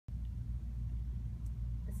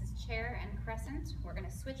chair and crescent. We're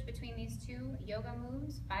gonna switch between these two yoga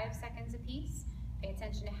moves, 5 seconds apiece. Pay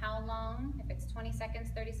attention to how long, if it's 20 seconds,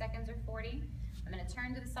 30 seconds, or 40. I'm gonna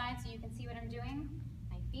turn to the side so you can see what I'm doing.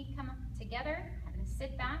 My feet come together, I'm gonna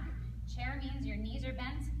sit back. Chair means your knees are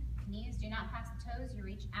bent, knees do not pass the toes, you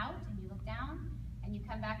reach out and you look down, and you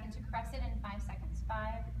come back into crescent in 5 seconds.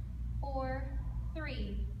 5, 4,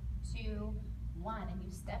 3, 2, 1, and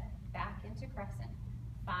you step back into crescent.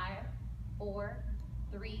 5, 4,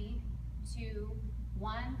 3, 2,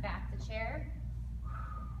 1, back to chair.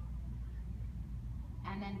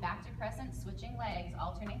 And then back to crescent, switching legs,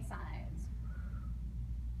 alternate sides.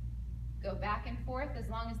 Go back and forth as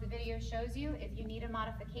long as the video shows you. If you need a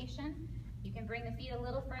modification, you can bring the feet a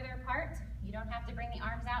little further apart. You don't have to bring the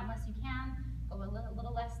arms out unless you can. Go a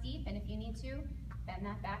little less deep, and if you need to, bend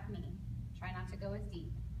that back knee. Try not to go as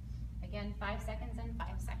deep. Again, 5 seconds and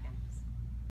 5 seconds.